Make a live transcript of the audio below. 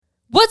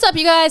What's up,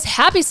 you guys?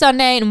 Happy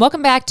Sunday, and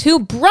welcome back to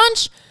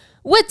Brunch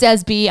with Des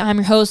B. I'm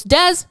your host,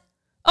 Des,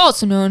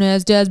 also known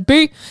as Des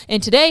B.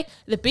 And today,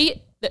 the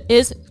B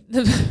is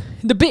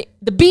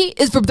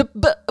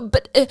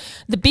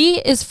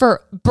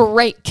for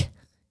break,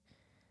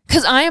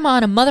 because I am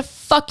on a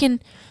motherfucking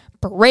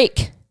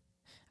break.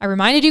 I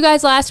reminded you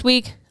guys last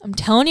week. I'm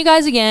telling you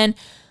guys again.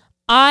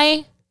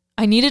 I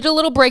needed a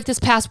little break this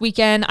past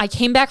weekend. I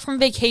came back from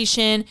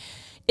vacation.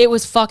 It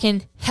was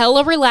fucking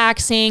hella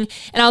relaxing.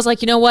 And I was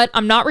like, you know what?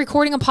 I'm not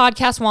recording a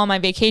podcast while on my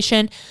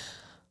vacation.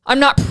 I'm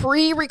not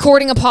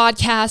pre-recording a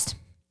podcast.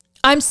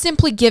 I'm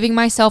simply giving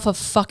myself a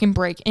fucking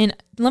break. And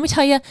let me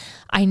tell you,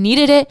 I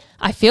needed it.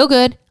 I feel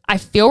good. I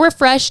feel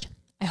refreshed.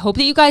 I hope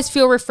that you guys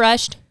feel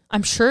refreshed.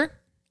 I'm sure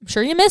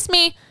you miss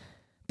me.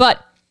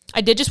 But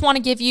I did just want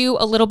to give you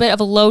a little bit of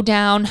a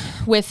lowdown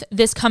with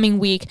this coming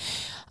week.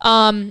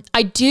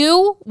 I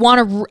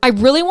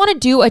really want to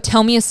do a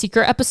Tell Me a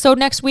Secret episode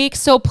next week.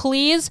 So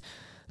please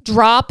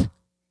drop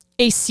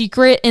a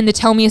secret in the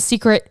Tell Me a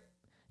Secret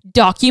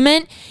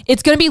document.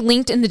 It's going to be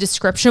linked in the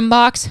description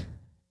box.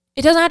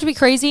 It doesn't have to be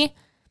crazy.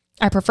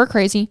 I prefer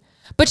crazy,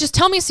 but just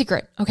tell me a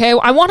secret. Okay.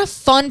 I want a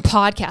fun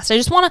podcast. I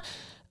just want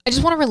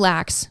to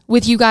relax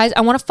with you guys.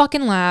 I want to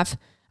fucking laugh.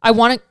 I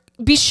want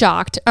to be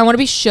shocked. I want to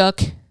be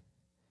shook.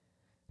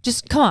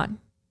 Just come on,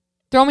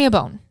 throw me a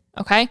bone.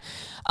 Okay.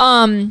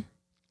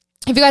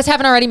 If you guys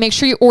haven't already, make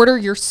sure you order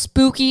your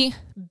Spooky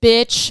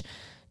Bitch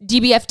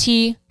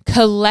DBFT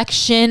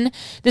collection.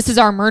 This is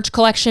our merch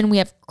collection. We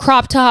have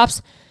crop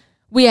tops,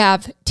 we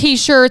have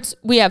t-shirts,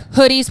 we have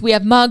hoodies, we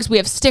have mugs, we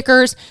have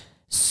stickers.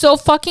 So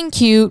fucking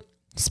cute.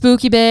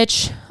 Spooky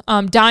Bitch.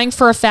 Dying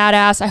for a fat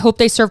ass. I hope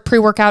they serve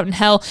pre-workout in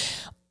hell.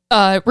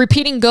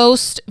 Repeating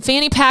Ghost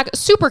fanny pack.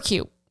 Super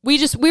cute.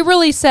 We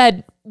really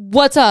said,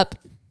 what's up?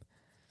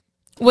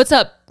 What's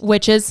up,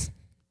 witches?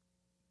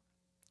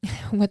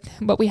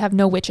 But we have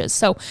no witches.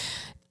 So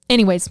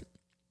anyways,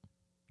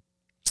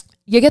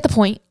 you get the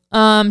point.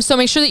 So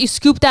make sure that you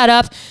scoop that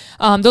up.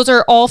 Those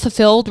are all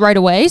fulfilled right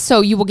away. So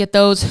you will get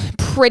those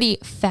pretty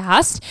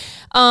fast.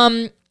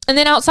 And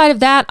then outside of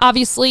that,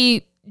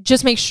 obviously,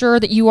 just make sure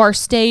that you are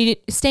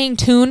staying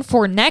tuned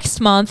for next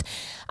month.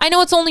 I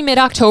know it's only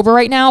mid-October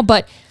right now,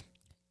 but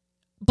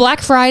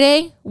Black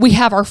Friday, we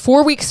have our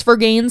 4 Weeks for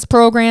Gains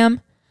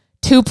program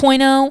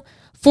 2.0,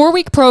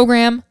 4-week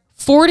program,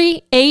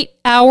 48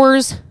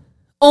 hours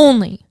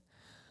only.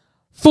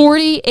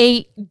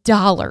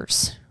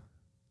 $48.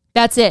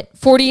 That's it.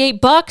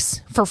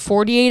 $48 for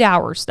 48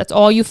 hours. That's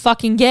all you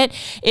fucking get.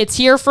 It's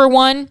here for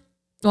 2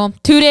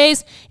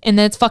 days, and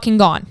then it's fucking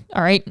gone.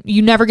 All right.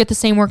 You never get the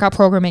same workout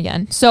program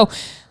again. So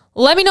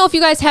let me know if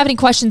you guys have any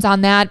questions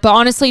on that. But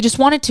honestly, just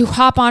wanted to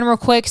hop on real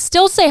quick.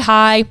 Still say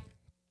hi.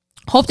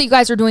 Hope that you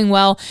guys are doing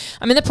well.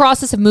 I'm in the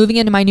process of moving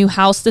into my new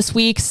house this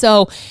week.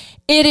 So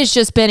it has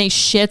just been a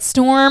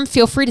shitstorm.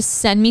 Feel free to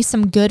send me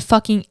some good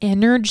fucking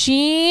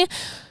energy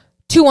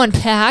to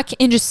unpack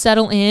and just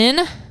settle in.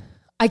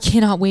 I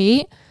cannot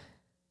wait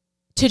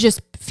to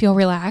just feel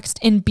relaxed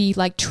and be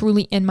like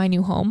truly in my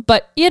new home.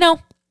 But you know,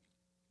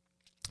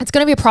 it's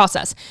going to be a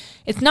process.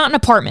 It's not an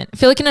apartment. I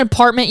feel like in an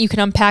apartment, you can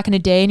unpack in a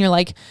day and you're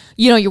like,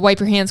 you wipe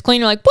your hands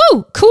clean. You're like,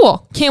 woo,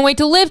 cool. Can't wait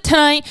to live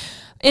tonight.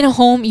 In a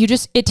home,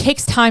 it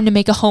takes time to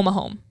make a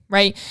home,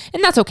 right?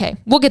 And that's okay.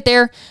 We'll get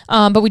there.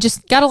 But we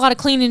just got a lot of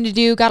cleaning to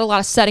do, got a lot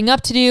of setting up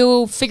to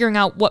do, figuring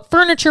out what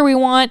furniture we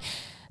want,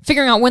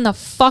 figuring out when the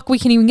fuck we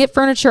can even get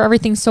furniture.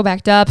 Everything's so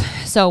backed up.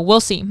 So we'll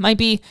see. It might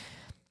be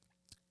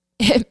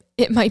a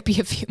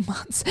few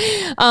months.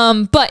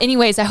 But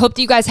anyways, I hope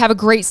that you guys have a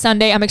great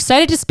Sunday. I'm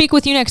excited to speak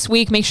with you next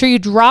week. Make sure you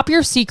drop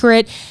your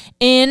secret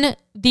in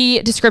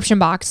the description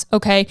box,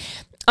 okay?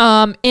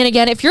 And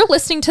again, if you're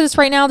listening to this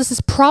right now, this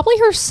is probably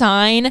your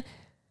sign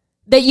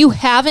that you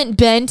haven't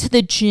been to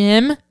the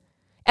gym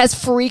as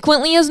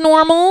frequently as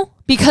normal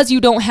because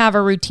you don't have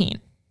a routine,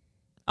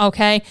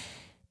 okay?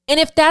 And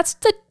if that's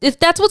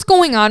what's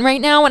going on right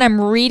now, and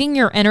I'm reading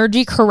your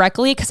energy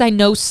correctly, because I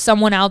know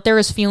someone out there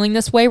is feeling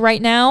this way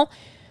right now,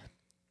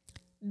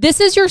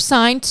 this is your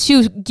sign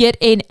to get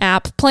an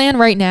app plan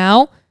right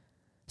now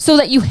so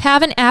that you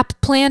have an app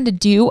plan to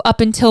do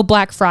up until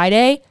Black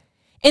Friday.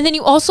 And then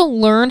you also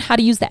learn how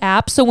to use the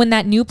app. So when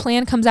that new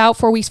plan comes out,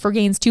 4 Weeks for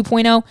Gains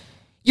 2.0,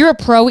 you're a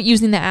pro at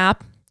using the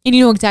app and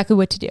you know exactly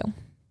what to do.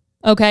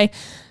 Okay?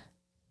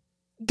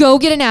 Go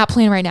get an app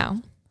plan right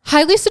now.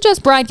 Highly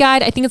suggest Bride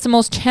Guide. I think it's the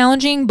most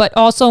challenging, but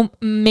also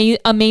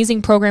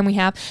amazing program we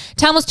have.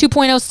 Timeless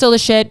 2.0 is still the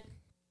shit.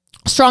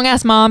 Strong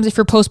Ass Moms if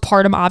you're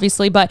postpartum,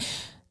 obviously, but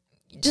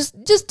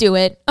just do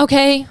it.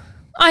 Okay?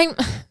 I'm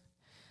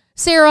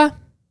Sarah,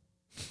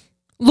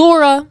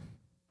 Laura,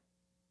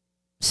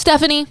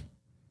 Stephanie,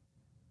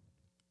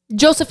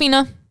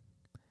 Josephina,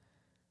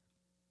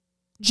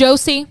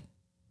 Josie,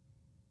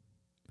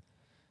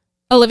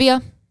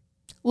 Olivia,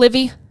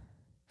 Livy.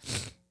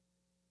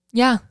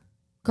 Yeah,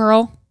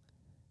 girl.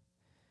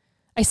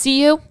 I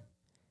see you.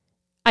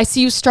 I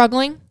see you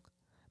struggling,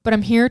 but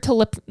I'm here to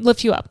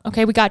lift you up.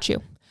 Okay, we got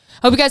you.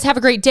 Hope you guys have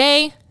a great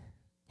day.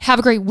 Have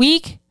a great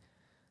week.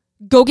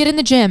 Go get in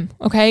the gym,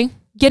 okay?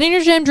 Get in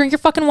your gym, drink your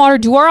fucking water,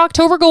 do our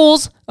October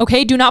goals.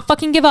 Okay, do not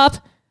fucking give up.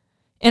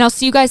 And I'll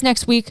see you guys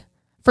next week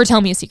for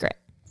Tell Me a Secret.